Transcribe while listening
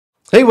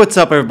Hey, what's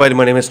up everybody,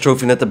 my name is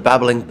TrophyNet, the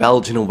Babbling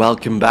Belgian, and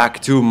welcome back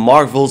to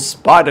Marvel's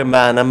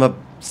Spider-Man. I'm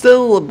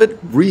still a bit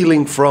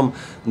reeling from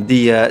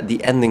the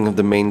ending of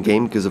the main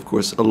game, because of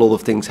course a lot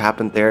of things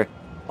happened there.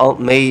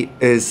 Aunt May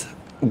is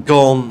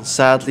gone,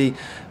 sadly,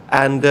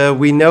 and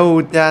we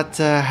know that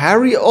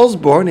Harry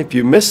Osborn, if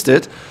you missed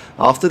it,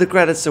 after the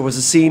credits there was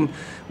a scene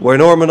where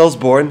Norman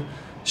Osborn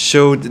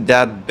showed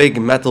that big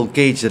metal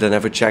cage that I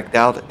never checked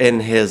out in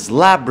his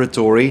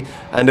laboratory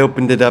and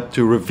opened it up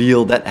to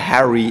reveal that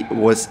Harry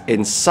was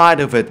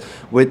inside of it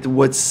with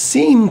what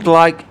seemed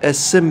like a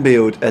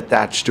symbiote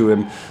attached to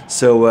him.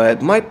 So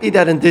it might be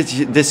that in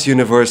this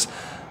universe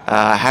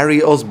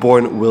Harry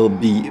Osborn will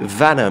be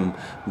Venom,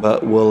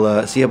 but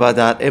we'll see about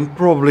that in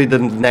probably the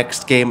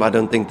next game. I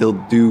don't think they'll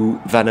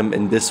do Venom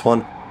in this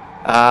one.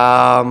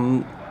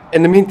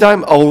 In the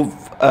meantime,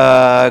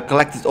 I've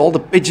collected all the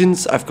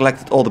pigeons, I've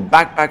collected all the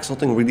backpacks,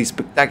 nothing really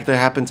spectacular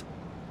happened.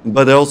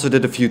 But I also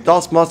did a few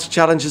Taskmaster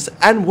challenges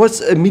and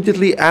was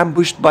immediately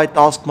ambushed by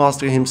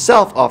Taskmaster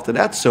himself after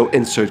that, so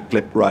insert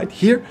clip right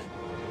here.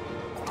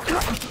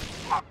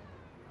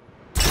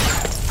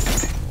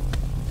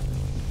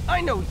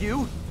 I know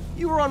you!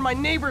 You were on my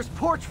neighbor's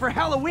porch for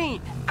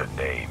Halloween! The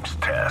name's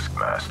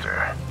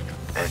Taskmaster,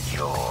 and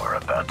you're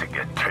about to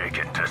get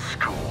taken to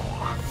school.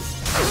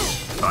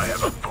 I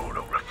have a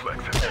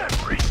photo-reflexive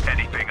memory.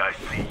 Anything I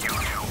see you do,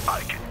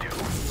 I can do.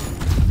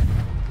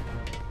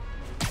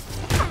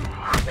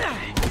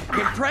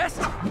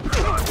 Impressed? I'm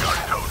not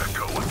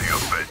toe-to-toe with the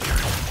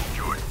Avengers.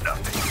 You're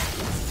nothing.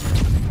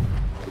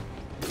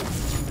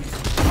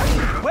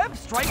 Web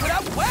strike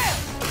without web!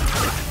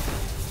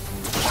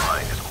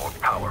 Mine is more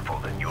powerful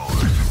than yours.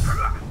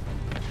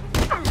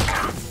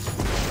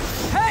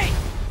 Hey!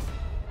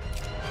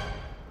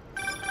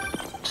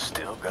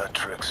 Still got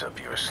tricks up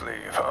your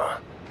sleeve, huh?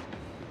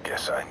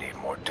 Guess I need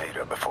more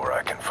data before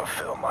I can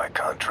fulfill my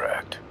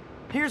contract.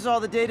 Here's all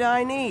the data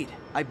I need.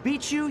 I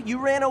beat you, you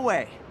ran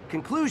away.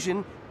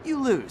 Conclusion, you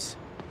lose.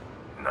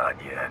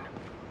 Not yet.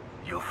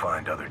 You'll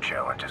find other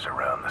challenges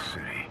around the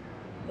city.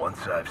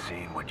 Once I've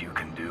seen what you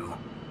can do,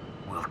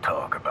 we'll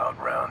talk about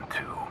round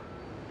 2.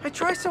 I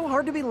try so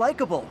hard to be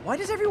likable. Why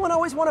does everyone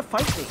always want to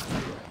fight me?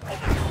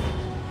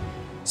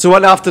 So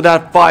after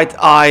that fight,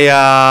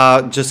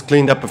 I just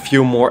cleaned up a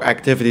few more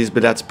activities,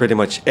 but that's pretty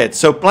much it.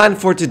 So plan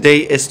for today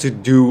is to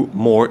do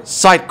more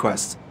side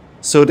quests.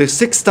 So there's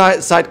 6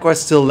 side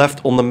quests still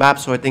left on the map,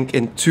 so I think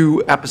in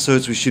 2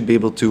 episodes we should be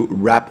able to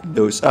wrap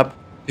those up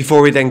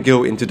before we then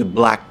go into the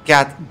Black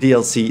Cat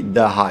DLC,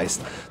 The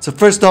Heist. So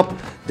first up,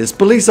 this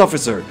police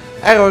officer.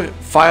 Error,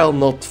 file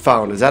not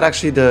found. Is that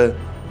actually the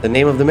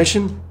name of the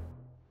mission?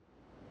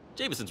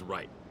 Jameson's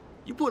right.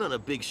 You put on a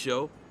big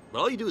show, but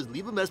all you do is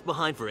leave a mess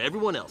behind for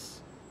everyone else.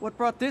 What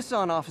brought this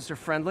on, Officer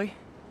Friendly?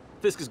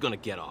 Fisk is gonna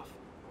get off.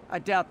 I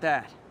doubt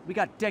that. We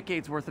got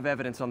decades worth of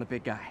evidence on the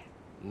big guy.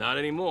 Not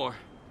anymore.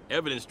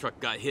 Evidence truck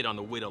got hit on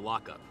the way to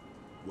lockup.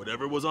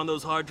 Whatever was on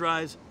those hard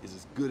drives is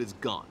as good as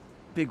gone.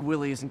 Big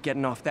Willie isn't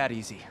getting off that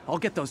easy. I'll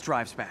get those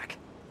drives back.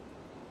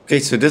 Okay,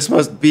 so this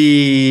must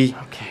be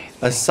Okay,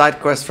 a side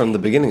quest from the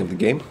beginning of the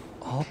game.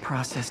 all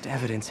processed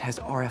evidence has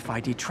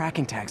RFID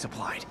tracking tags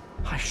applied.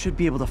 I should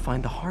be able to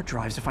find the hard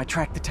drives if I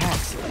track the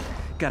tags.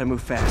 Gotta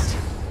move fast.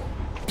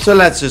 So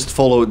let's just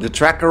follow the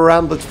tracker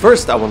around, but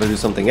first I want to do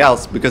something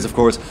else, because of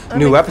course,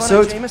 new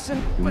episode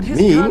Jameson, but his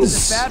means...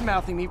 constant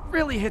bad-mouthing me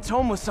really hits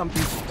home with some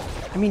people.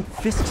 I mean,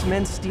 Fisk's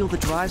men steal the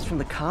drives from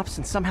the cops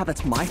and somehow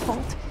that's my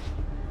fault?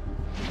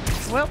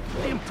 Well,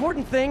 the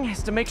important thing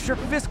is to make sure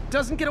Fisk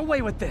doesn't get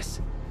away with this.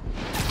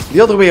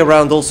 The other way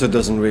around also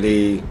doesn't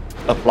really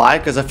apply,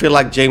 because I feel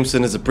like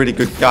Jameson is a pretty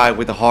good guy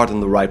with a heart in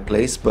the right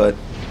place, but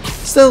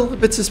still a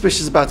bit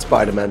suspicious about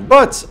Spider-Man.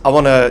 But I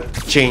want to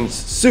change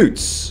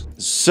suits.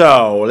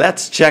 So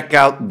let's check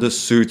out the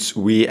suits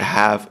we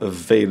have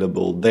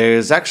available.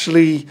 There's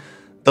actually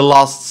the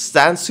Last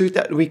Stand suit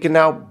that we can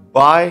now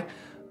buy.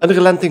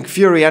 Unrelenting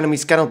Fury,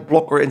 enemies cannot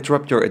block or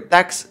interrupt your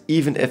attacks,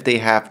 even if they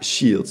have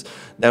shields.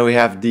 Now we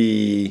have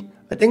the...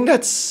 I think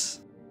that's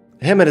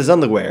him in his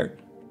underwear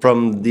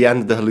from the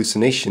end of the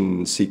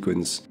hallucination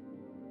sequence.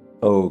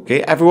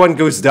 Okay, everyone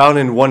goes down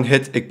in one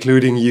hit,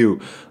 including you.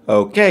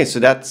 Okay, so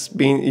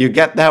you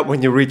get that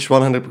when you reach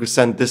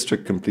 100%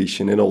 district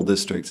completion in all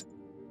districts.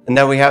 And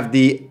then we have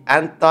the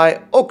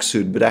anti-Ox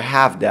suit, but I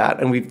have that,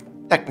 and we've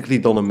technically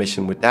done a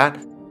mission with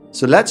that.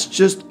 So let's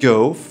just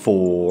go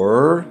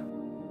for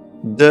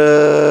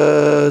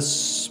the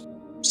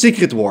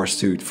Secret War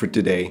suit for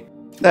today.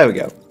 There we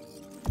go.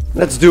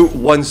 Let's do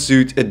 1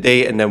 suit a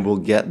day and then we'll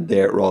get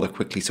there rather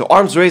quickly. So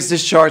arms race,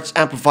 discharge,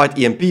 amplified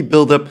EMP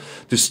buildup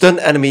to stun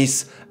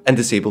enemies and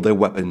disable their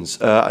weapons.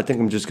 I think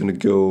I'm just gonna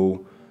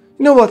go...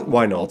 You know what?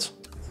 Why not?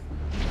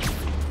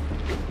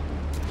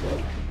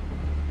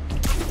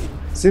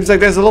 Seems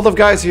like there's a lot of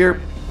guys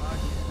here.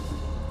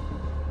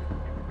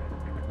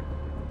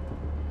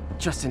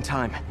 Just in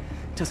time.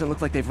 Doesn't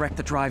look like they've wrecked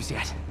the drives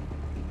yet.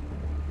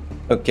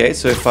 Okay,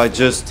 so if I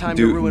just Time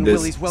to do ruin this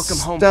Willie's welcome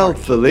home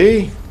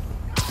stealthily...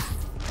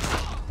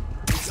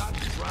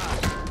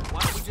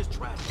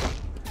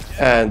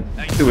 and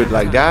do it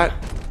like that.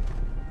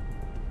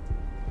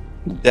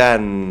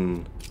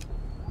 Then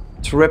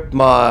trip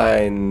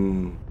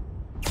mine.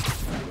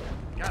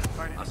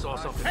 I saw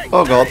something.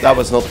 Oh god, that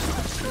was not.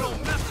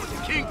 Don't mess with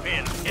the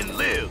Kingpin and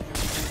live.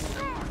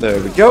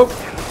 There we go.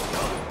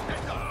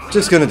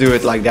 Just gonna do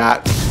it like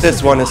that.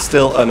 This one is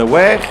still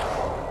unaware.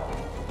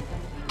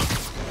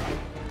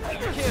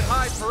 Can't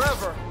hide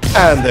forever.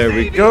 And there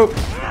we go.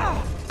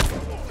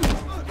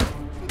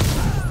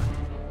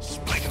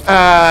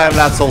 And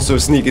that's also a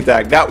sneak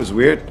attack. That was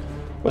weird.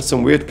 Was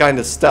some weird kind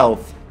of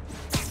stealth.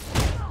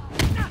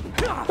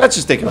 Let's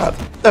just take him out.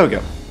 There we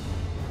go.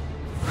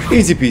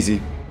 Easy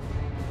peasy.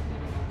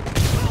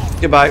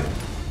 Goodbye.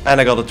 And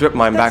I got a trip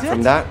mine back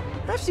from that.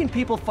 I've seen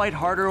people fight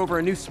harder over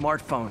a new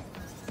smartphone.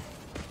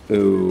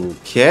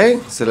 Okay,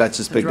 so let's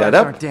just pick that Drives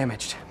up. aren't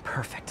damaged.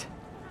 Perfect.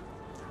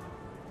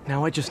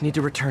 Now I just need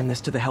to return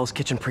this to the Hell's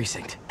Kitchen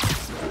precinct.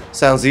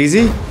 Sounds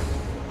easy.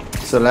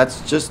 So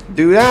let's just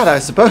do that, I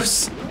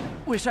suppose.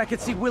 Wish I could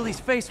see Willie's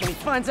face when he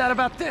finds out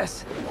about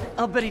this.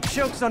 I'll bet he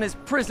chokes on his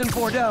prison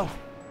Bordeaux.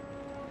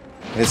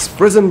 His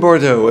prison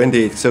Bordeaux,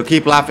 indeed. So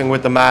keep laughing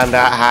with the man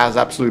that has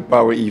absolute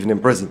power even in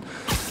prison.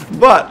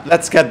 But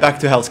let's get back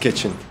to Hell's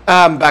Kitchen.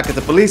 I'm back at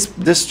the police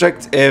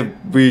district. If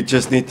we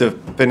just need to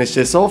finish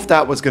this off,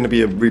 that was going to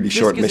be a really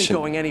short Fisk mission.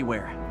 isn't going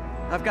anywhere.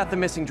 I've got the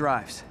missing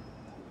drives.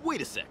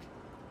 Wait a sec.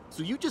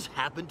 So you just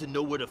happen to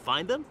know where to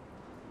find them?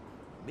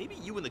 Maybe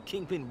you and the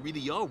Kingpin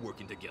really are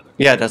working together.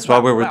 Yeah, that's why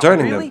we're Wow,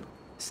 returning really? them.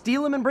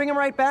 Steal him and bring him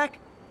right back?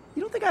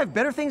 You don't think I have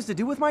better things to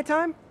do with my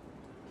time?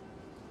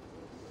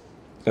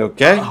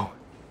 Okay. Oh.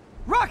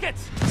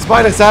 Rockets!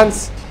 Spider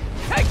Sense.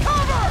 Take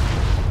cover!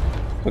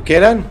 Okay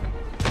then.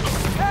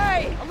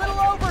 Hey, a little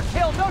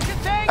overkill, don't you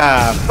think?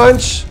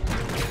 Punch.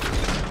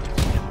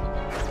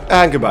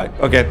 And goodbye.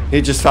 Okay,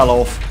 he just fell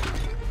off.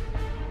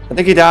 I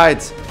think he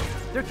died.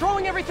 They're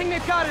throwing everything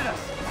they've got at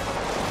us.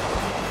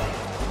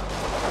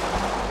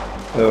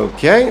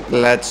 Okay,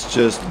 let's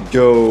just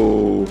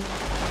go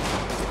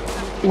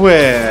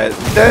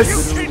with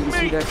this. See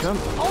that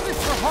coming. All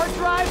this for hard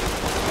drive?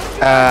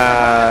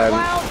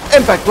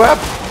 Impact Wrap.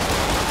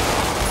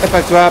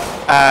 Impact Wrap.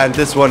 And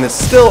this one is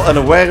still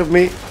unaware of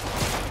me.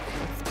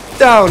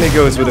 Down he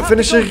goes with a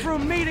finisher. Through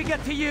me to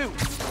get to you.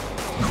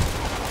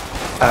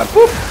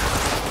 Boop.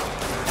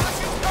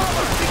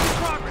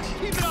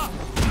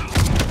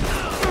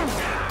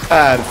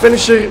 And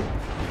finisher.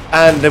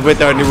 And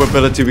with our new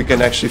ability, we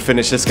can actually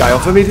finish this guy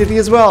off immediately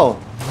as well.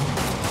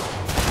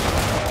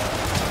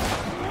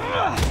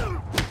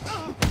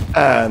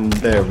 And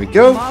there we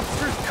go.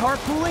 Mobsters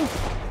carpooling?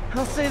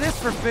 I'll say this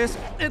for Fisk.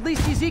 At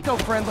least he's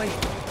eco-friendly.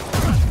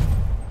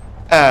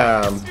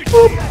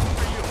 Boop.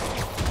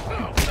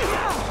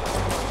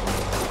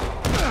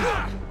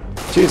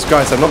 Jesus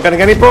Christ, I'm not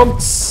getting any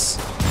bumps.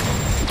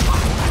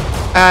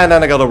 And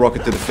then I got a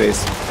rocket to the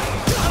face.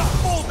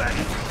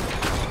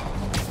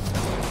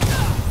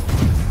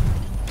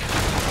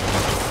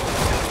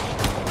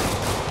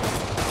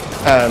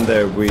 And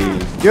there we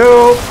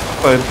go.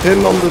 Put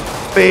him on the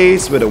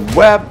face with a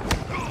web.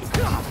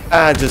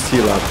 And just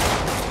heal up.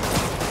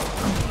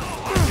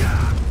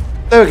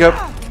 There we go.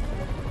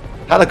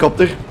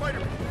 Helicopter.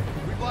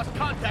 We've lost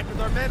contact with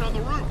our men on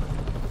the roof.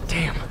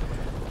 Damn.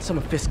 Some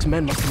of Fisk's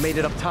men must have made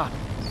it up top.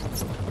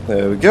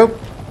 There we go.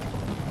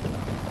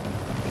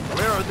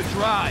 Where are the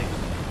drives?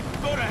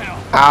 Go to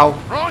hell.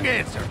 Ow. Wrong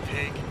answer,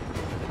 pig.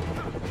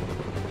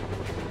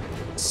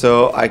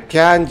 So I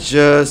can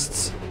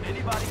just...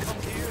 Anybody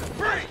come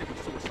here?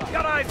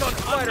 Got eyes on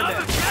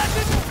Spider-Man.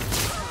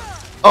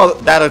 Oh,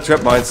 that are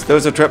trip mines.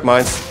 Those are trip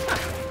mines.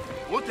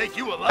 We'll take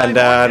you alive. And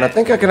I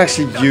think I can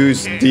actually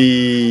use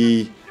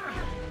the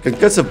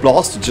concussive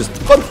blast to just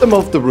punt them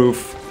off the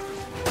roof.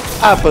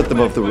 I put them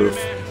off the roof.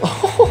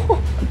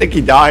 I think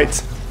he died.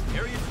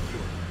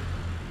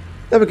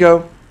 There we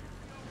go.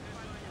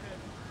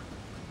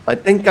 I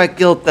think I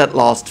killed that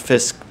last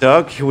Fisk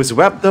dog. He was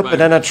webbed up and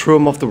then I threw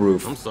him off the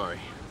roof. I'm sorry.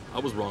 I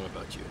was wrong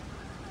about you.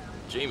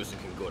 Jameson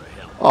can go to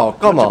hell. Oh,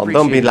 come Much on.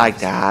 Don't be appreciated. like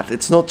that.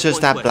 It's not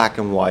just that black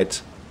and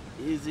white.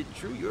 Is it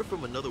true you're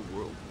from another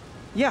world?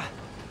 Yeah.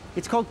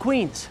 It's called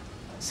Queens.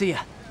 See ya.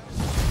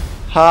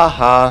 Ha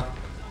ha.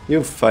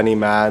 You funny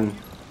man.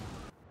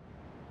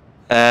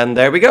 And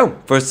there we go.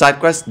 First side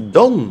quest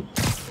done.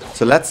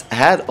 So let's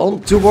head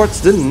on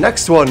towards the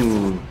next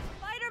one.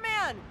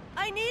 Spider-Man,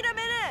 I need a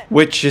minute.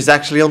 Which is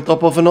actually on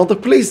top of another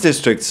police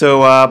district.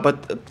 So,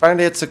 but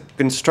apparently it's a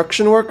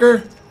construction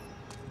worker.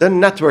 The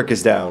network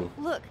is down.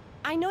 Look,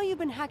 I know you've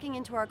been hacking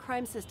into our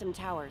crime system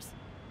towers.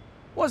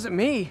 Wasn't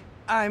me.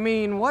 I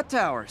mean, what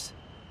towers?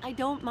 I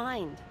don't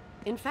mind.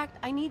 In fact,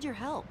 I need your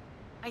help.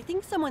 I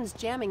think someone's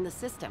jamming the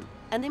system,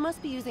 and they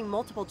must be using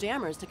multiple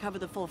jammers to cover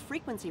the full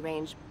frequency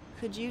range.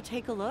 Could you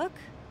take a look?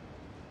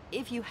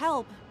 If you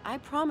help, I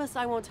promise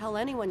I won't tell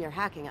anyone you're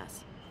hacking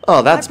us.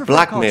 Oh, that's I prefer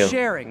blackmail. called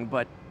sharing,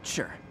 but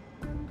sure.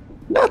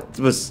 That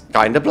was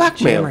kind of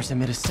blackmail. Jammers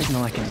emit a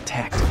signal I can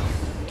detect.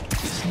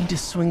 Just need to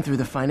swing through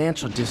the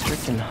financial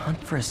district and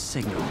hunt for a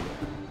signal.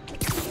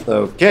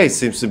 Okay,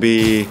 seems to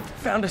be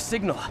Found a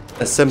signal.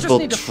 a simple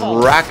need to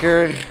follow.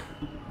 tracker.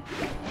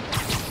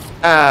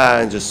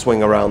 And just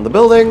swing around the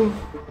building.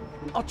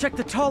 I'll check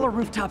the taller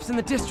rooftops in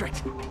the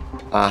district.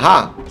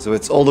 Aha, so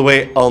it's all the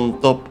way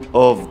on top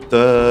of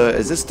the...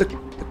 Is this the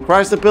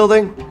Chrysler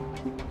building?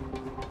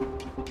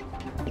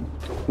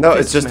 No,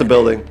 it's just a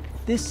building.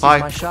 This is Hi.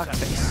 my shock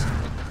face.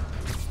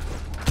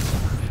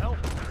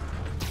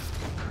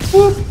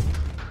 Whoop.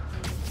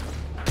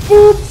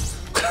 Whoop.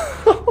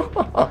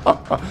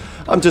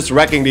 I'm just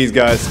wrecking these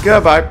guys.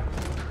 Goodbye.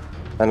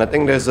 And I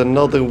think there's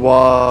another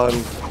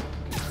one.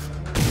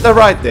 They're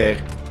right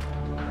there.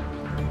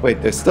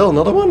 Wait, there's still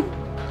another one?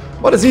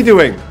 What is he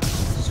doing?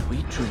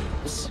 Sweet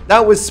dreams.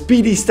 That was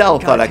speedy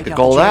stealth, I Gotta like take to out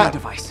call the jamming that.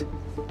 device.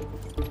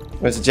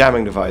 Where's the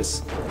jamming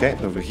device? Okay,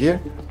 over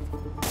here.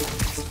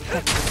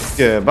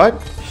 Goodbye.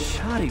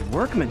 Shoddy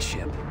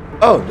workmanship.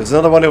 Oh, there's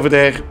another one over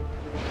there.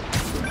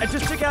 I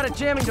just took out a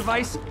jamming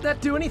device. That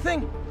do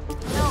anything?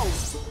 No,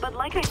 but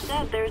like I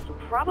said, there's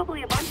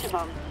probably a bunch of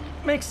them.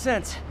 Makes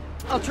sense.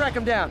 I'll track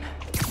him down.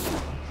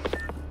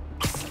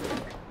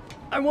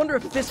 I wonder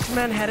if Fisk's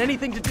men had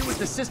anything to do with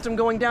the system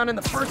going down in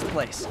the first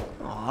place.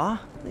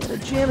 Aw, they had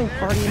a jamming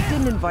party and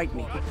didn't invite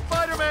me.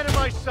 Spider-Man in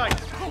my sight.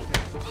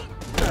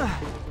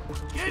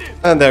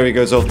 And there he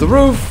goes off the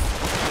roof.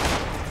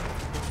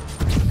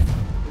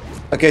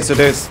 Okay, so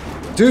there's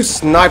 2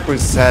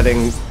 snipers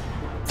heading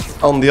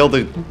on the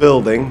other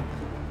building.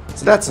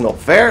 So that's not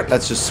fair.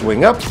 Let's just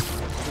swing up.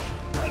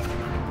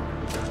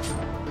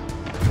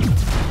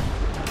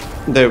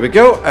 There we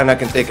go. And I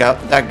can take out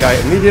that guy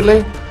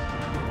immediately.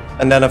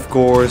 And then, of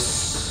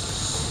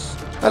course...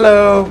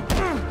 Hello.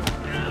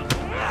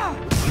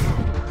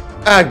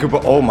 Ah,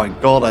 goodbye. Oh my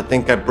god, I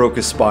think I broke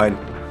his spine.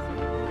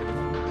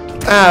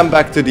 And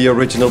back to the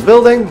original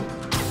building.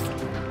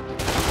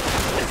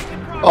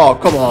 Oh,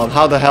 come on.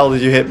 How the hell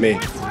did you hit me?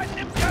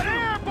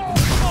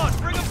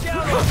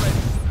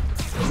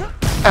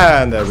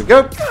 And there we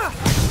go.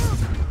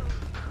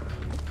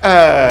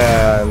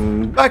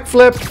 And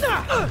backflip.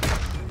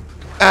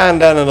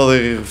 And then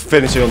another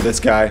finisher on this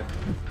guy.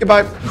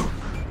 Goodbye.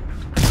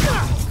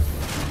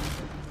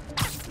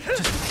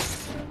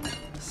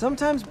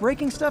 Sometimes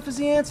breaking stuff is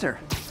the answer.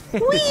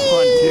 It's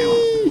fun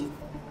too.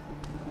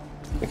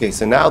 Okay,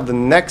 so now the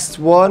next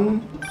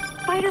one.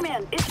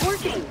 Spider-Man, it's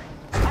working.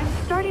 I'm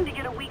starting to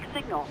get a weak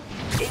signal.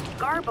 It's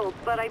garbled,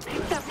 but I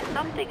picked up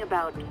something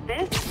about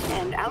fists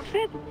and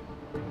outfits.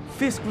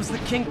 Fisk was the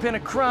kingpin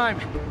of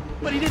crime,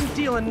 but he didn't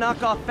deal in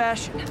knockoff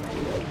fashion.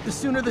 The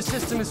sooner the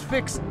system is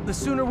fixed, the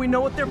sooner we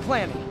know what they're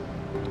planning.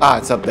 Ah,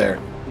 it's up there.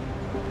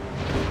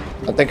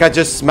 I think I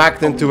just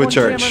smacked into a One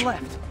church. jammer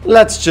left.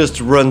 Let's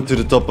just run to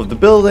the top of the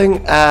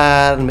building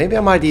and maybe I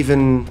might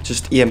even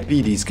just EMP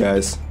these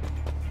guys.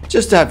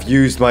 Just to have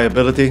used my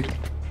ability.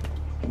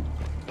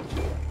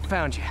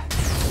 Found you.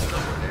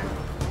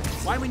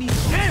 Why we need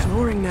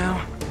snoring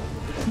now?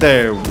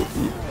 There.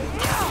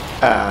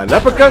 And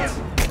uppercut.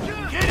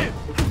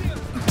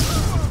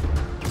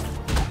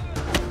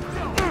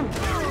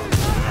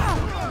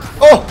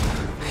 Oh!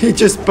 He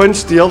just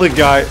punched the other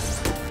guy.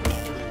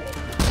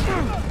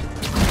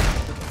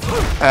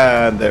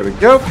 And there we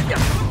go.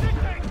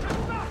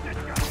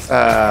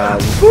 And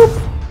whoop.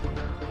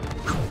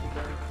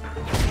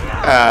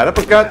 And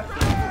uppercut.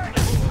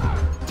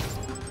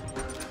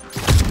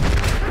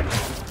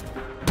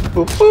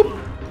 Boop, boop.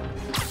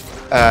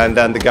 And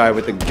then the guy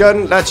with the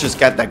gun. Let's just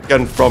get that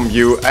gun from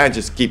you and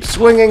just keep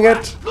swinging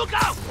it. Look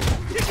out!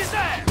 Kick his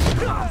ass!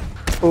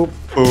 Boop,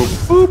 boop,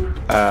 boop.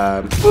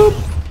 And boop.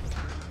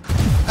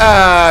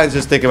 And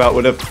just take him out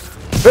with a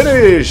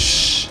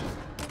finish.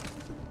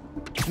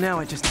 Now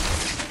I just...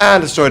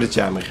 And destroy the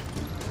jammer.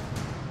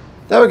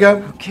 There we go.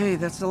 Okay,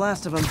 that's the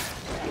last of them.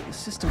 The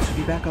system should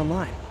be back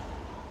online.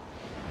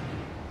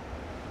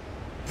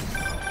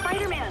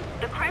 Spider-Man,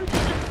 the crime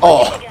system's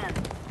Oh. working again.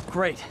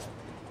 Great.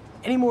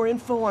 Any more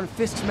info on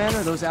Fisk's men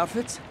or those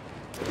outfits?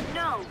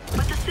 No,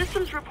 but the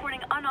system's reporting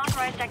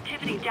unauthorized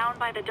activity down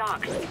by the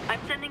docks. I'm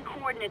sending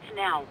coordinates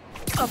now.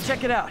 I'll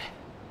check it out.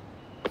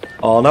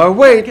 On our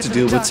way to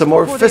deal with some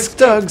more Fisk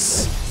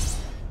thugs.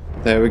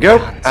 There we go.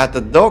 At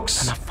the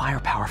docks. Enough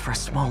firepower for a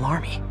small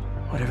army.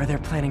 Whatever they're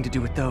planning to do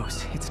with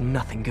those, it's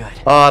nothing good.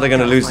 Oh, they're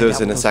gonna lose Find those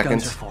out in what a those second.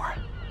 guns are for.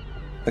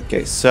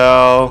 Okay,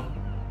 so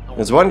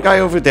there's one guy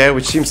over there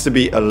which seems to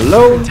be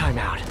alone. Time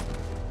out.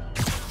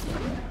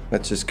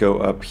 Let's just go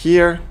up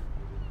here.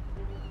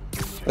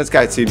 This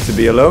guy seems to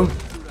be alone.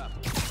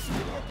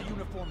 The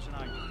uniforms and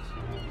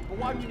IDs. But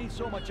why do you need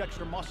so much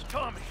extra muscle?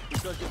 Tommy,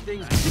 because the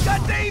things You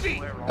got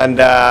Davey! And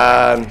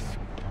then...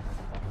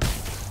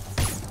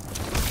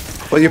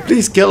 Will you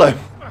please kill him?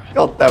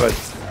 God damn it.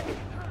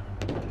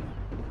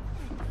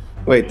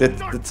 Wait,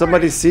 did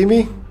somebody see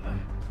me?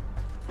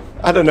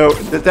 I don't know.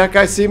 Did that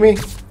guy see me?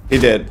 He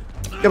did.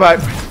 Goodbye.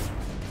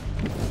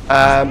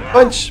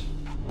 Punch.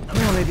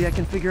 Well, maybe I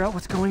can figure out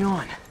what's going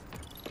on.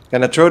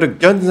 Can I throw the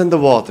guns in the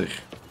water?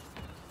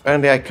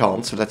 Apparently I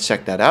can't, so let's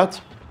check that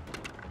out.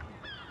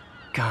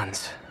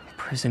 Guns,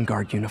 prison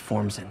guard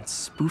uniforms, and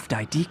spoofed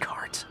ID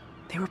cards.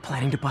 They were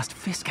planning to bust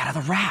Fisk out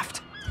of the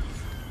raft.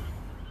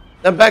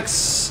 That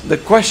begs the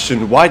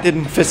question, why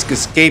didn't Fisk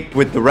escape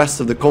with the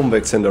rest of the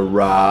convicts in the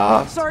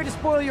raft? Sorry to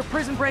spoil your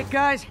prison break,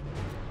 guys.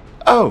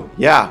 Oh,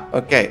 yeah,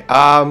 okay.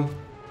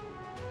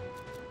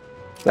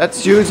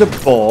 Let's use a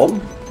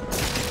bomb.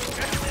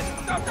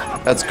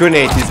 Let's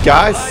grenade these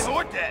guys.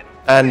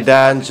 And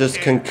then just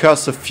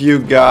concuss a few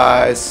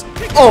guys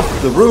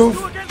off the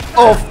roof.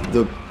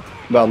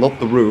 Well, not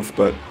the roof,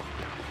 but...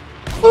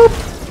 Boop.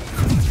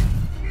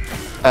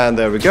 And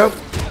there we go.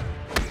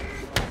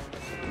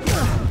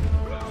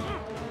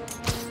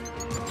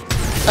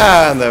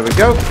 And there we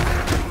go.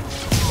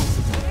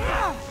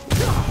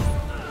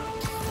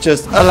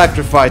 Just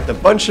electrified a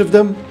bunch of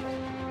them.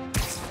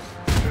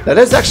 That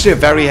is actually a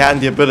very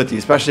handy ability,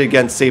 especially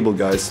against Sable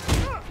guys.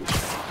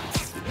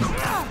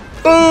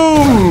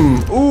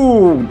 Boom!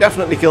 Ooh,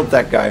 definitely killed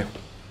that guy.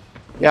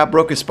 Yeah,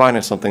 broke his spine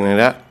or something like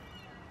that.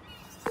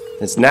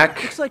 His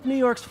neck. Looks like New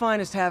York's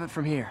finest have it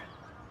from here.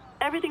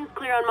 Everything's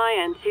clear on my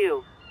end,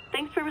 too.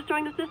 Thanks for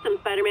restoring the system,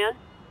 Spider-Man.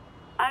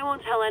 I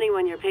won't tell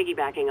anyone you're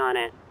piggybacking on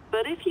it,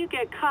 but if you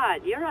get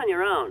caught, you're on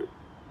your own.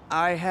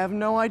 I have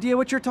no idea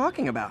what you're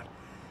talking about.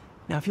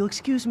 Now, if you'll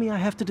excuse me, I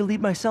have to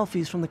delete my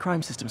selfies from the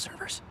crime system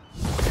servers.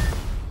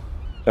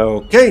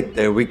 Okay,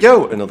 there we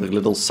go. Another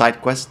little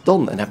side quest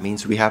done, and that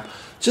means we have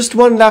just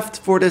one left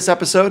for this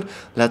episode.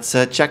 Let's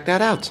check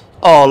that out.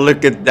 Oh,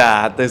 look at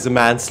that. There's a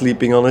man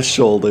sleeping on his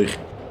shoulder.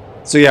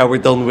 So yeah, we're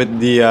done with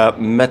the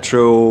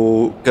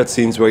Metro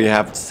cutscenes where you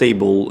have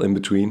Sable in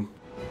between.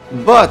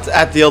 But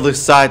at the other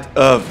side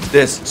of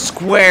this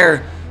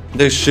square,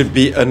 there should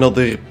be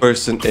another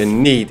person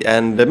in need.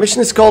 And the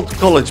mission is called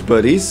College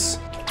Buddies.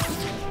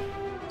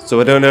 So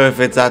I don't know if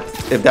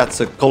that's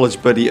a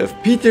college buddy of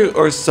Peter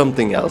or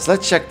something else.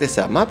 Let's check this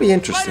out. Might be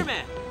interesting.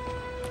 Spider-Man!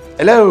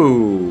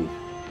 Hello!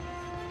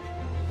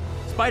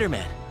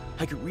 Spider-Man,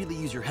 I could really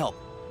use your help.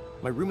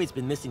 My roommate's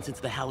been missing since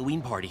the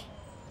Halloween party.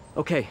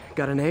 Okay,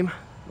 got a name?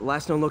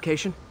 Last known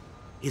location?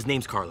 His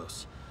name's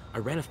Carlos. I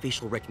ran a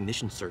facial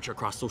recognition search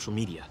across social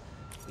media.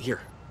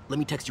 Here, let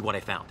me text you what I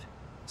found.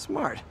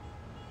 Smart.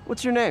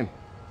 What's your name?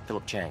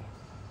 Philip Chang.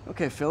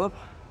 Okay, Philip.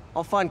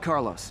 I'll find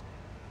Carlos.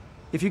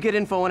 If you get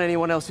info on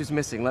anyone else who's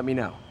missing, let me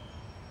know.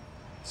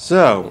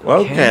 So,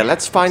 okay,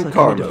 let's find Looks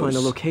like I need to Carlos.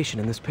 find a location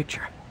in this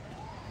picture.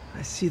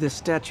 I see the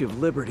Statue of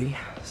Liberty,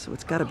 so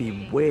it's gotta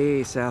be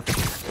way south of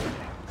here.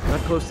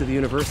 Not close to the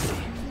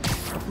university.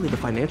 Probably the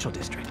financial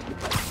district.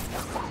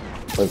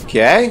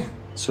 Okay,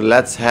 so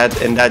let's head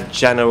in that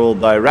general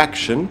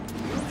direction.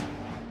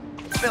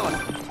 Philip,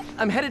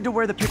 I'm headed to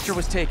where the picture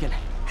was taken.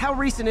 How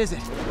recent is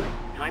it?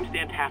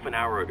 Timestamped half an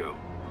hour ago.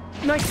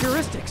 Nice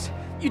heuristics.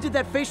 You did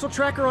that facial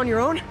tracker on your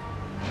own?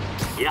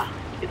 Yeah,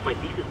 it's my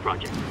thesis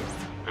project.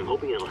 I'm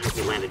hoping it'll help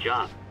me land a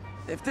job.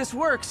 If this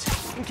works,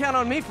 you can count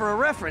on me for a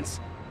reference.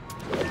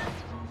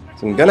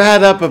 So I'm gonna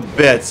head up a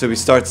bit so we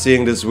start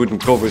seeing these wooden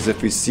covers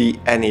if we see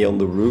any on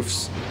the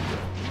roofs.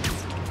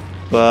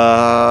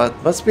 But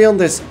must be on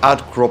this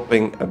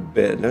outcropping a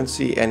bit. Don't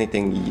see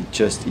anything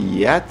just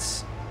yet.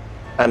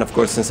 And of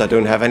course, since I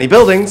don't have any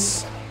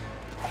buildings,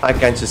 I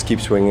can just keep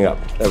swinging up.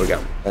 There we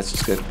go. Let's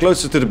just get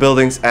closer to the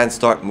buildings and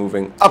start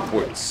moving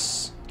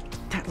upwards.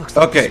 That looks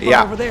like Okay, the spot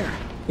yeah. over there.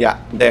 Yeah,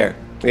 there.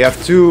 We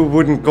have two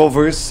wooden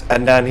covers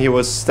and then he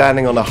was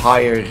standing on a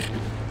higher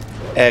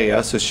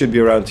area, so it should be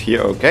around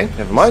here. Okay,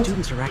 never mind.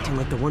 Students are acting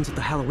like the ones at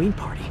the Halloween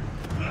party.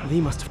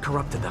 Lee must have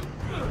corrupted them.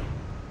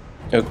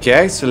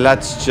 Okay, so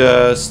let's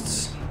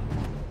just...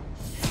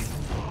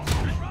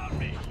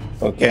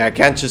 Okay, I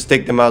can't just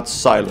take them out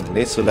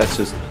silently, so let's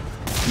just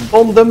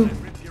bomb them.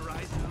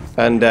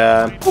 And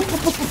there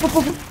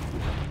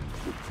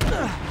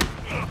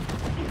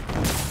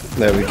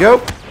we go.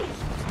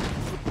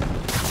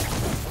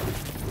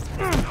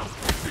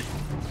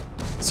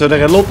 So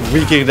they're a lot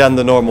weaker than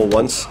the normal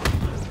ones.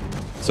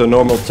 So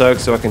normal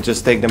thugs, so I can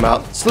just take them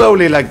out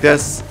slowly like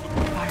this.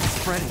 Fire's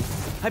spreading.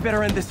 I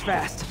better end this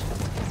fast.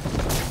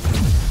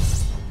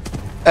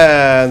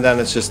 And then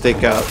let's just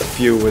take out a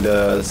few with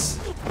a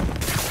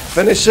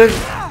finisher.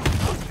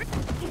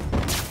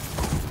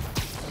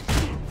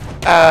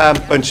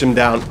 And punch him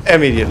down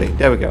immediately.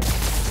 There we go.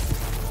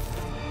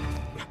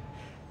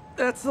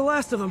 That's the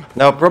last of them.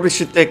 Now probably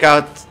should take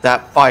out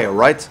that fire,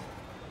 right?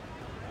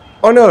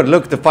 Oh no,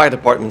 look, the fire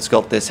department's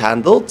got this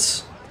handled.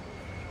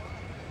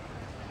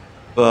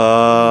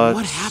 But...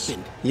 What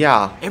happened?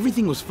 Yeah.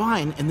 Everything was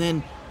fine, and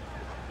then...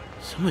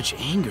 so much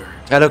anger.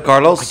 Hello,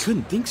 Carlos. I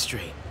couldn't think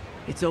straight.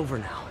 It's over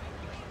now.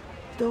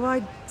 Though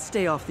I'd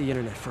stay off the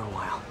internet for a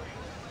while.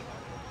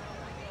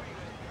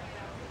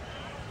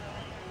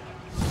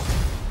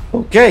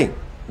 Okay,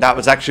 that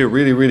was actually a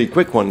really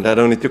quick one. That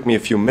only took me a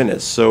few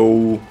minutes.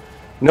 So, you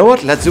know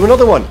what? Let's do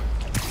another one.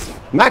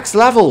 Max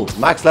level.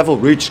 Max level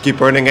reach.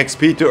 Keep earning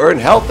XP to earn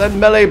health and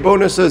melee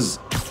bonuses.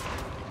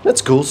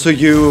 That's cool. So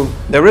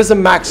there is a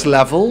max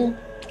level.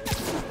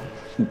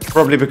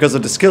 Probably because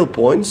of the skill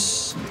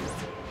points.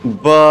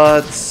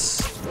 But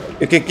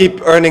you can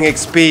keep earning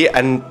XP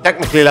and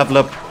technically level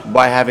up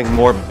by having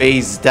more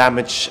base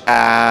damage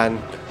and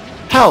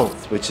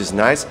health, which is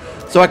nice.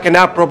 So I can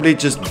now probably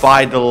just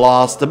buy the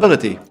last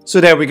ability. So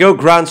there we go.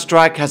 Ground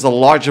Strike has a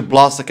larger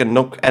blast that can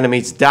knock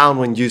enemies down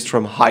when used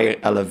from higher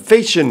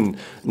elevation.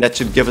 And that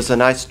should give us a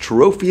nice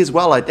trophy as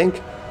well, I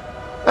think.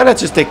 And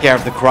let's just take care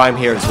of the crime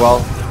here as well.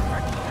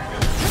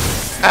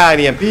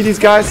 And EMP these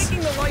guys.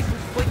 Taking the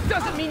license plate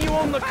doesn't mean you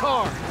own the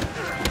car.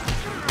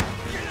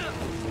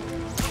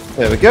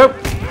 There we go.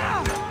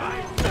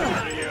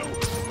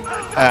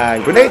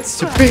 And grenades.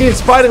 Superior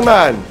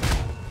Spider-Man.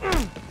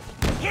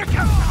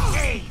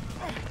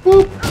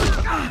 Whoop.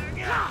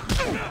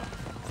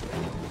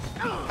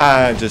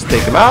 And just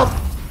take them out.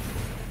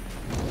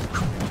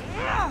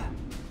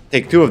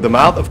 Take 2 of them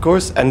out, of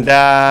course. And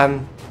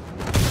then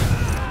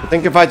I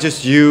think if I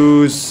just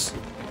use,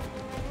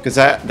 because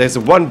there's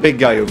one big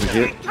guy over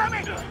here.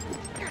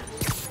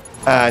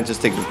 And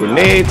just take the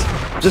grenade.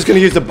 I'm just gonna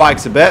use the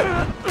bikes a bit.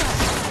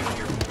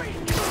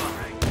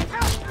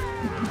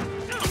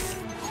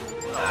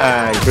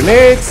 And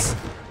grenades.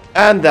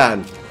 And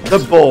then the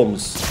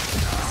bombs.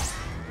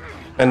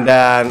 And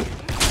then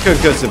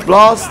concussive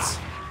blasts.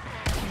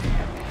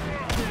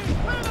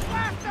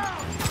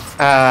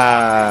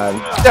 And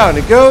down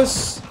it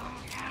goes.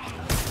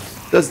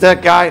 Does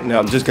that guy? No,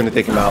 I'm just gonna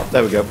take him out.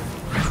 There we go.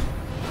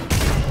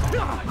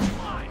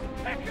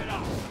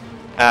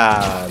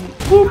 And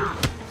whoop.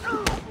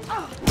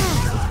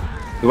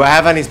 Do I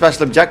have any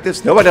special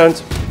objectives? No, I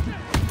don't.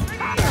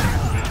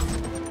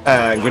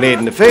 And grenade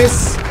in the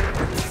face.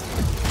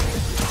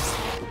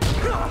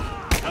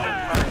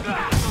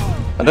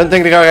 I don't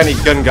think there are any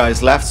gun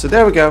guys left, so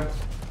there we go.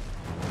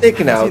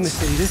 Taken out. I've seen the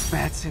city this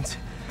bad since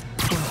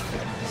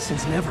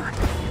never.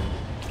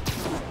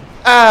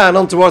 And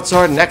on towards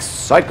our next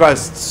side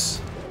quests.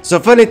 So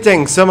funny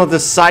thing, some of the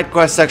side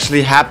quests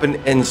actually happen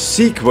in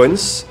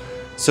sequence.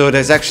 So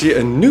there's actually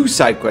a new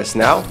side quest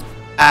now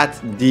at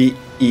the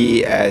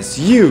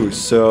ESU.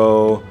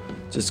 So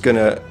just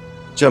gonna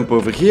jump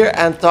over here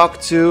and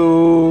talk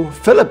to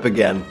Philip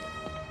again.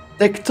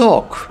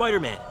 TikTok.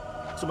 Spider-Man.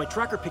 So my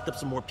tracker picked up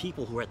some more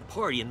people who were at the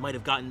party and might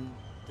have gotten,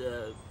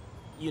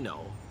 you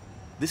know.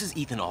 This is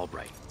Ethan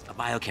Albright, a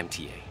biochem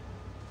TA.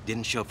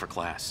 Didn't show up for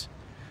class.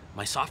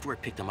 My software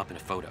picked him up in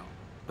a photo,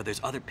 but there's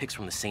other pics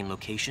from the same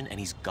location and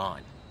he's gone.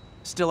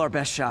 Still our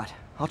best shot.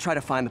 I'll try to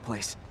find the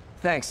place.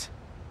 Thanks.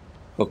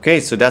 Okay,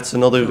 so that's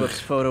another Philip's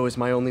photo is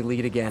my only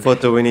lead again.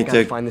 photo we need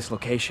Gotta to find this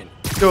location.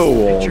 go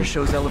The on. picture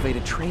shows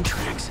elevated train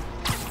tracks,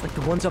 like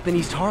the ones up in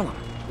East Harlem.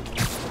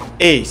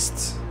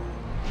 East.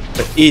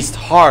 East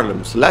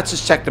Harlem. So let's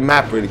just check the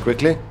map really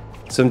quickly.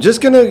 So I'm just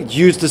gonna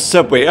use the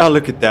subway. Oh,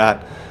 look at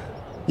that.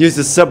 Use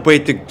the subway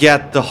to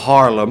get to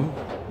Harlem.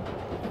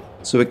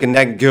 So we can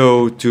then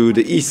go to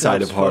the east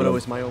side of Philip's photo Harlem.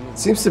 is my only.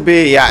 Seems to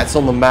be, yeah, it's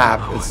on the map.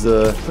 It's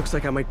Looks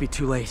like I might be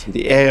too late.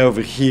 the area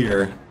over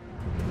here.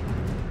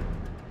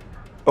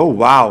 Oh,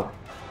 wow.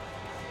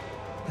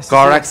 This is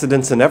Car it.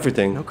 accidents and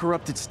everything. No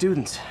corrupted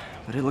students,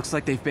 but it looks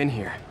like they've been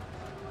here.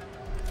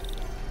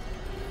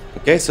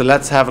 Okay, so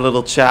let's have a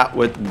little chat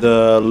with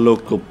the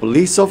local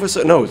police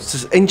officer. No, it's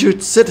just injured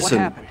What citizen.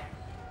 happened?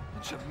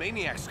 Bunch of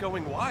maniacs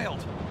going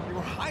wild. They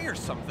were high or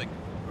something.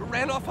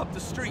 Ran off up the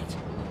street.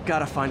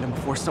 Gotta find them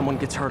before someone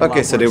gets hurt. a Okay,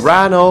 lot so they worse.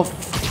 ran off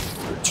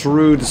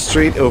through the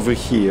street over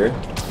here.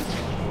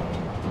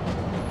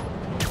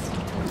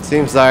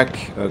 Seems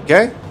like,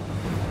 okay.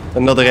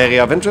 Another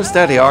area of interest.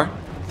 There they are.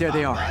 There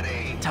they are.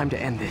 Time to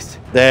end this.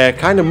 They're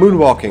kind of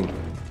moonwalking.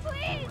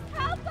 Please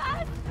help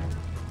us!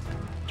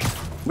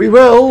 We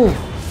will,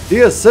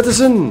 dear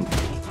citizen.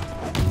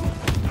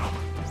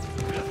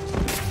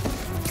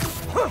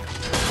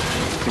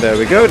 There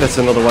we go. That's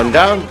another one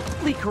down.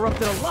 Lee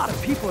corrupted a lot of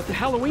people at the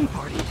Halloween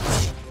party.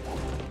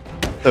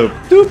 Doop,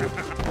 doop.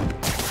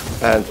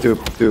 And doop,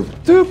 doop,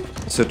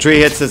 doop. So 3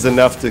 hits is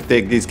enough to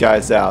take these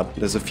guys out.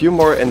 There's a few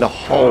more in the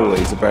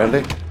hallways,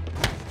 apparently.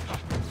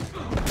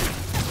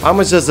 How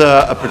much does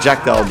a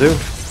projectile do?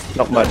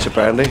 Not much,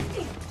 apparently.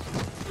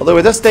 Although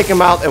it does take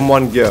him out in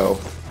one go.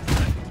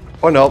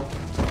 Or no.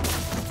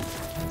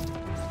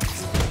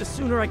 The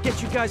sooner I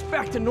get you guys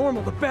back to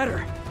normal, the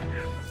better.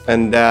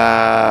 And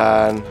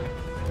then...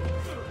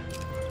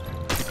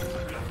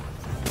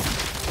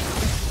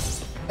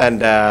 And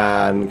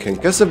then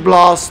concussive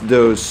blast,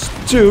 those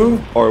 2,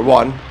 or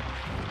 1.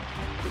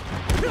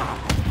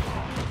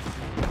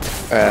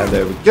 And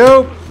there we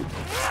go.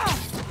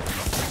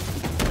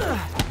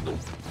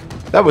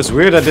 That was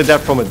weird, I did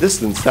that from a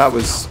distance. That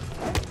was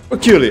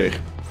peculiar.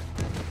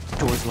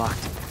 Door's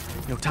locked.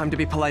 No time to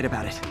be polite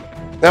about it.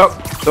 No,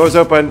 door's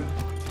open.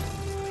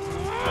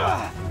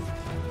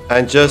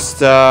 And just,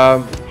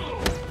 there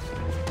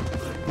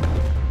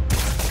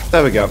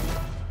we go.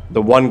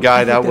 The one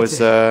guy that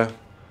was,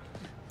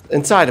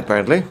 inside,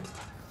 apparently.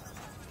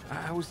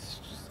 I was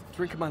just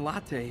drinking my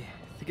latte,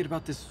 thinking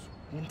about this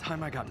one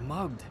time I got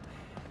mugged.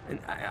 And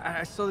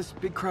I saw this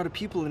big crowd of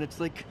people, and it's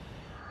like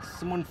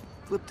someone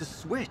flipped a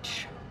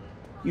switch.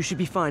 You should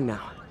be fine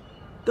now.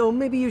 Though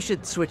maybe you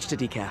should switch to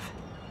decaf.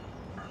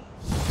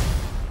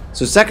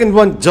 So second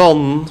one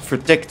done for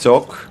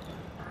TikTok.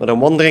 But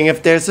I'm wondering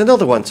if there's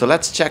another one. So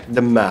let's check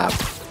the map.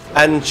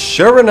 And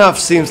sure enough,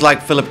 seems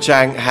like Philip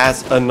Chang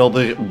has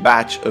another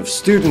batch of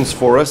students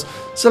for us.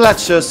 So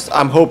let's just,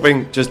 I'm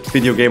hoping, just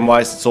video game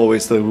wise, it's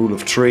always the rule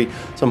of 3.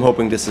 So I'm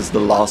hoping this is the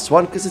last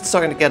one, because it's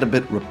starting to get a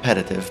bit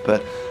repetitive.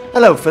 But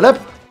hello,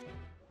 Philip.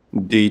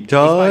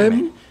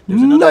 Daytime,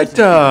 There's another missing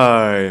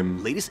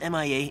nighttime. Latest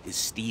MIA is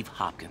Steve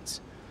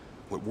Hopkins.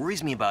 What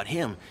worries me about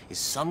him is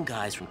some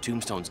guys from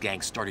Tombstone's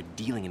gang started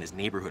dealing in his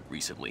neighborhood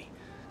recently.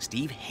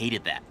 Steve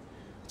hated that.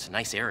 It's a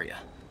nice area,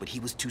 but he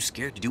was too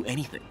scared to do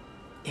anything.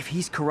 If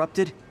he's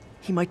corrupted,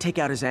 he might take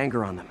out his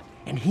anger on them.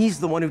 And he's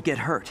the one who'd get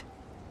hurt.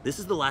 This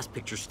is the last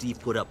picture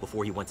Steve put up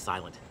before he went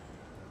silent.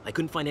 I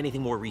couldn't find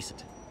anything more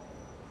recent.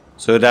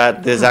 So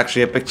that there's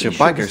actually a picture of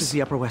Pretty sure this is bikers.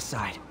 the Upper West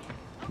Side.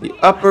 The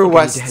Upper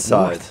West head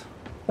Side. north.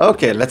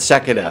 Okay, let's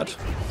check it out.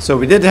 So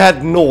we did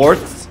head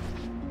north.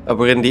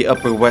 We're in the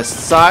Upper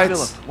West Side.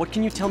 Philip, what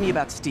can you tell me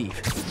about Steve?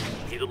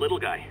 He's a little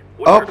guy.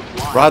 Oh, Wouldn't hurt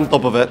to fly. right on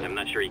top of it. I'm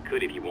not sure he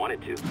could if he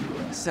wanted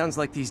to. Sounds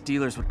like these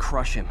dealers would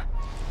crush him.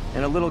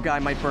 And a little guy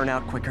might burn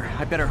out quicker.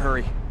 I better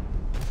hurry.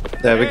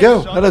 There we Hey,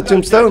 go. son, Hello, you got a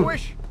Tombstone.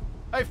 wish?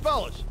 Hey,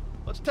 fellas,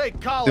 let's take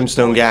college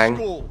Tombstone boys to gang.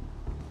 school.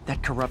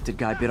 That corrupted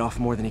guy bit off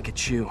more than he could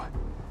chew.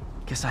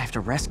 Guess I have to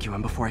rescue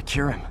him before I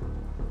cure him.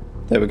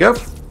 There we go.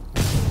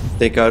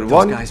 Take out Those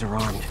one. guys are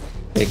armed.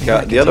 Take Maybe I out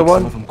can the other take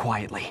some one. of them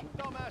quietly.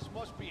 Dumbass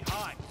must be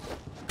high.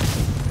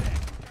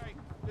 Hey,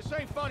 this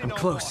ain't funny I'm no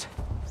close.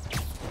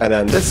 And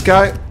then this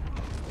guy.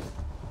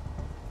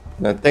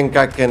 And I think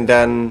I can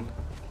then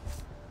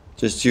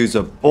just use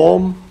a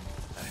bomb.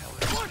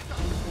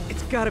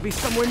 It's gotta be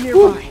somewhere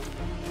nearby.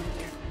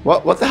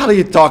 What the hell are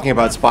you talking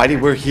about, Spidey?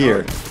 We're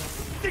here.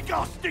 Think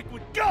I'll stick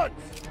with guns.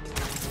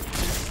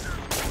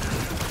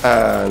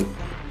 And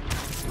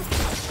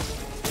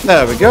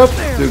there we go.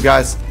 Two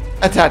guys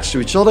attached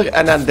to each other,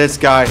 and then this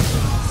guy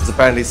is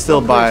apparently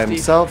still by Steve.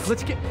 himself.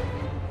 Let's get...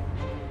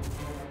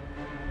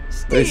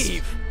 This-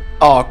 Steve!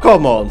 Oh,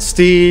 come on,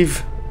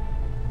 Steve.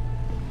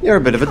 You're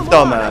a bit of a Come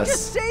on, I dumbass.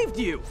 just saved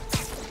you!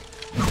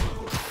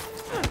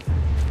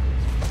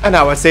 And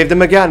now I saved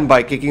him again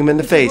by kicking him in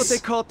the This is what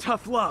face. they call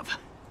tough love.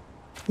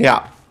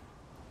 Yeah.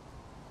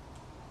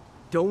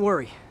 Don't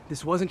worry,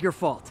 this wasn't your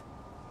fault.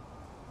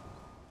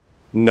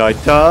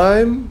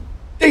 Nighttime,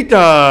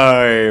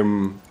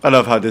 daytime. I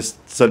love how this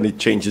suddenly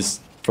changes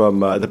from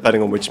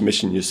depending on which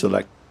mission you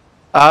select.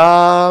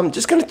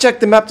 Just gonna check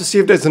the map to see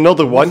if there's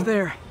another What's one.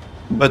 there?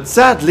 But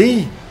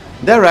sadly,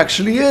 there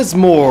actually is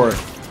more.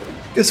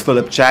 Because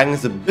Philip Chang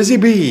is a busy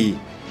bee.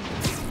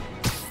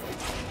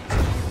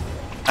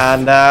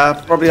 And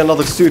probably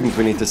another student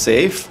we need to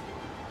save.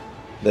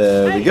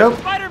 There we go.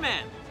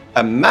 Spider-Man!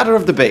 A matter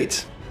of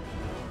debate.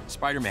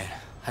 Spider-Man,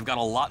 I've got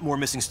a lot more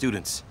missing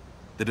students.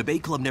 The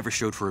debate club never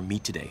showed for a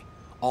meet today.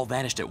 All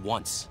vanished at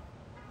once.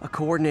 A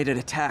coordinated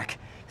attack.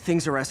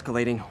 Things are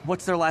escalating.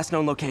 What's their last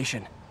known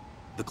location?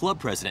 The club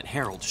president,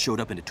 Harold, showed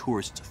up in a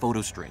tourist's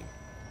photo string.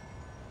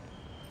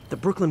 The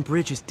Brooklyn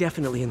Bridge is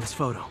definitely in this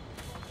photo.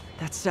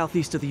 That's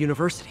southeast of the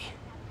university.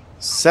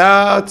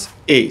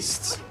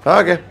 Southeast.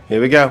 Okay, here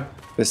we go.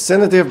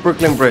 Vicinity of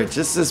Brooklyn Bridge.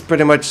 This is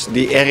pretty much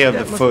the area of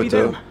That the must be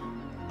photo. them.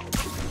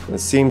 It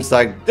seems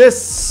like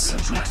this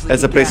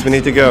is the place we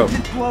need to go. If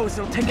it blows,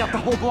 it'll take out the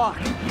whole block.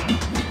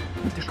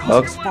 They're causing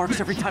Okay. sparks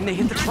every time they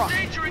hit the truck.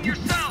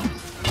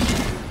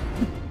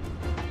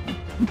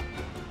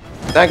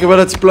 Thank you, will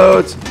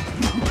explode.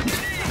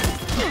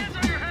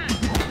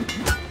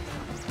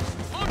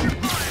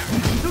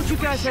 Don't you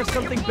guys have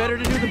something better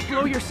to do than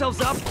blow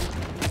yourselves up?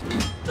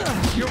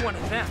 You're one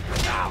of them.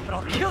 But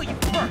I'll kill you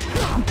first.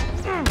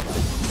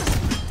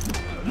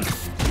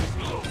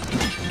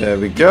 There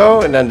we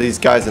go. And then these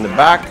guys in the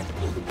back.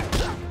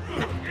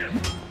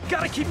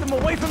 Gotta keep them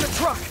away from the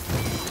truck.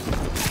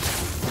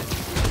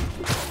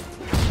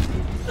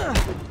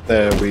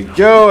 There we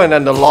go. And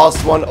then the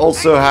last one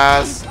also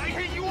has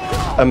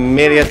a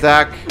melee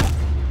attack.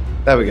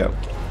 There we go.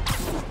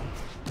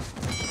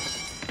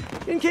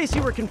 In case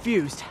you were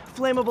confused,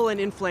 flammable and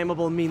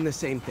inflammable mean the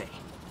same thing.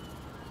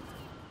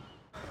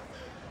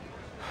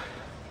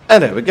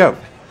 And there we go.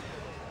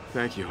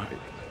 Thank you.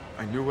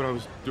 I knew what I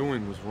was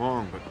doing was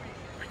wrong, but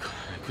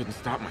I couldn't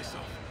stop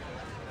myself.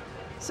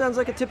 Sounds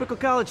like a typical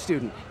college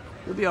student.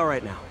 You'll be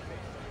alright now.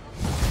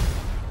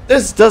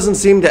 This doesn't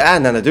seem to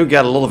end, and I do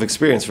get a lot of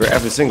experience for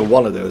every single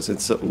one of those.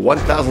 It's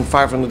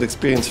 1,500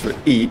 experience for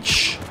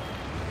each,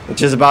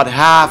 which is about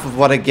half of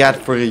what I get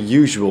for a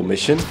usual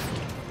mission.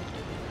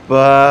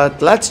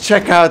 But let's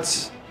check out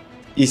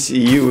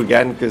ECU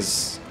again,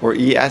 or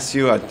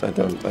ESU.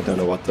 I don't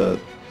know what the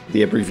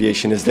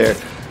abbreviation is there.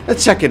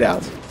 Let's check it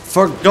out.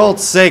 For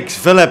God's sake,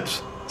 Philip,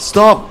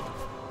 stop!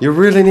 You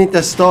really need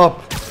to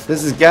stop.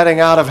 This is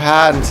getting out of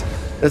hand.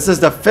 This is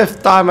the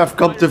 5th time I've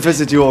come to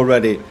visit you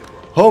already.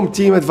 Home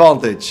team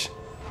advantage.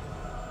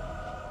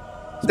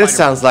 This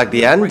sounds like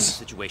the end.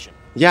 Situation.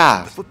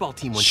 Yeah, The football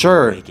team went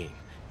sure. to a away game.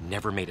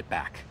 Never made it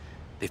back.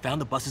 They found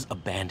the buses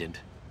abandoned.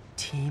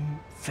 Team,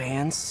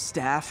 fans,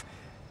 staff.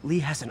 Lee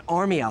has an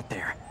army out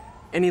there.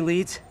 Any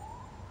leads?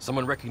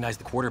 Someone recognized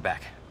the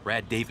quarterback,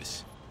 Brad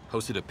Davis.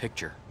 Posted a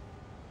picture.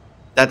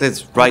 That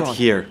is right on.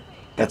 here.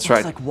 That's That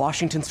looks right. like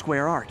Washington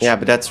Square Arch. Yeah,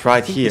 but that's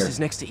right I think here. This is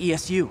next to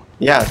ESU.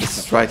 Yeah, this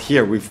is right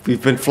here. We've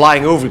been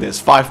flying over this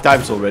 5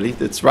 times already.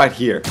 It's right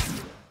here.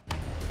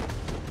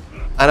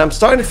 And I'm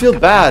starting to feel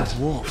bad.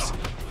 Wolves.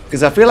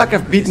 Because I feel like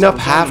I've beaten up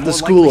half the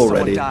school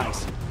already.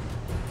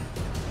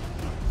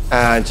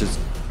 And just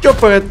go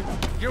for it.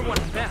 You're one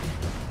of them.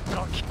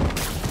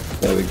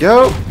 There we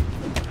go.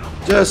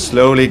 Just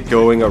slowly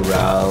going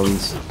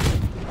around.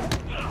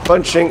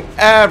 Punching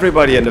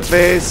everybody in the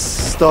face.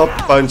 Stop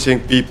punching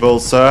people,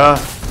 sir.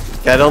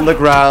 Get on the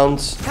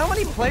ground. How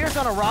many players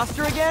on a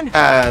roster again?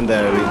 And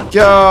there we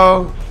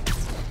go.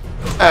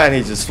 And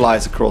he just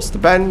flies across the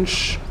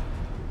bench.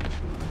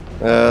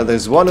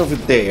 There's one over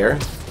there.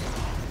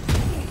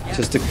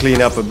 Just to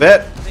clean up a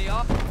bit.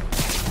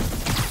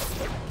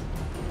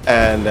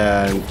 And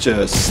then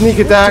just sneak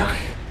attack.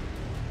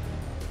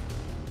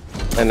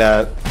 And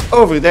then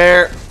over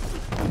there.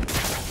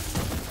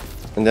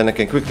 And then I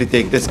can quickly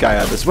take this guy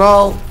out as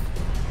well.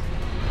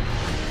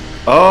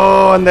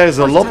 Oh, and there's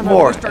a lot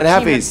more. And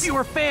heavies.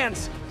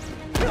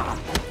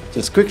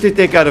 Just quickly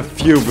take out a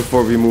few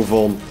before we move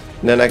on.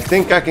 And then I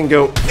think I can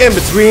go in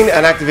between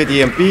and activate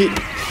the EMP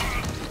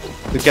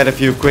to get a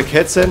few quick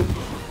hits in.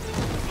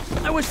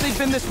 I wish they'd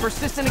been this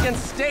persistent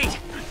against State.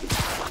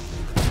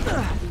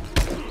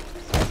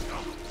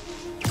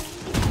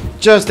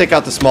 Just take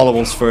out the smaller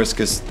ones first,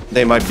 because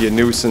they might be a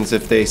nuisance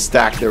if they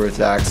stack their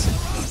attacks.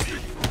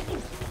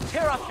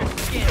 Tear off your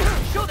skin.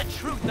 Show the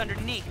truth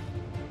underneath.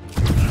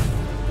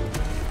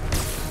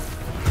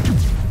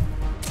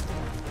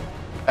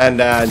 And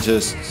then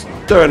just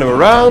turn them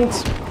around.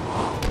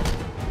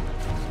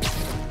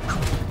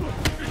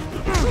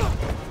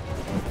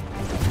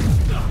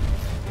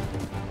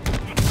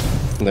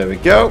 There we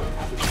go.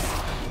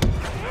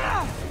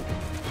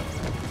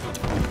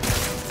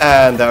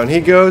 And down he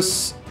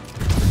goes.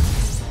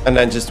 And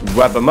then just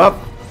web him up.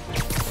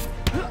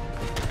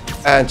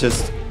 And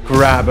just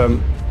grab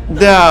him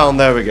down.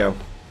 There we go.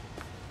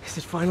 Is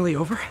it finally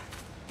over?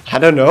 I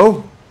don't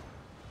know.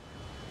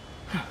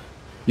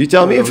 You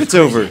tell me if it's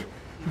over.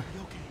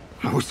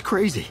 That was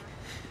crazy.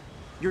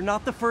 You're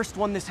not the first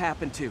one this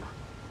happened to.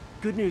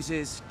 Good news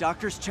is,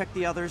 doctors checked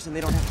the others and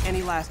they don't have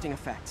any lasting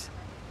effects.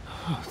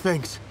 Oh,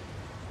 thanks.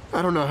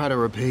 I don't know how to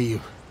repay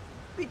you.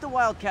 Beat the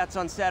Wildcats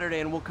on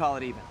Saturday and we'll call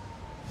it even.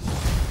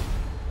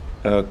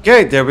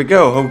 Okay, there we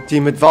go. Home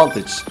team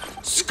advantage.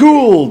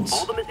 Schooled!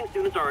 All the missing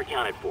students are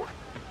accounted for.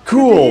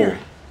 Cool.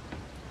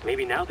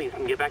 Maybe now things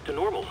can get back to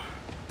normal.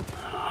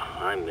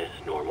 I miss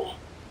normal.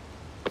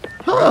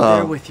 Huh.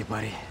 There with you,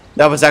 buddy.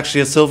 That was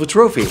actually a silver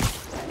trophy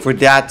for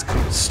that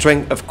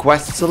string of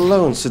quests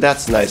alone. So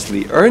that's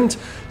nicely earned.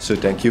 So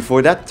thank you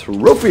for that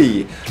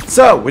trophy.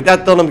 So with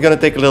that done, I'm gonna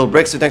take a little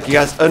break. So thank you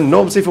guys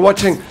enormously for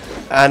watching.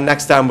 And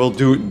next time we'll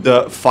do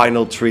the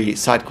final 3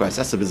 side quests.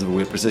 That's a bit of a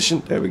weird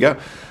position. There we go.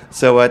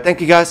 So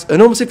thank you guys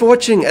enormously for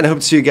watching. And I hope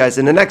to see you guys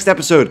in the next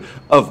episode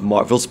of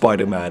Marvel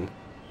Spider-Man.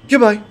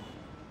 Goodbye.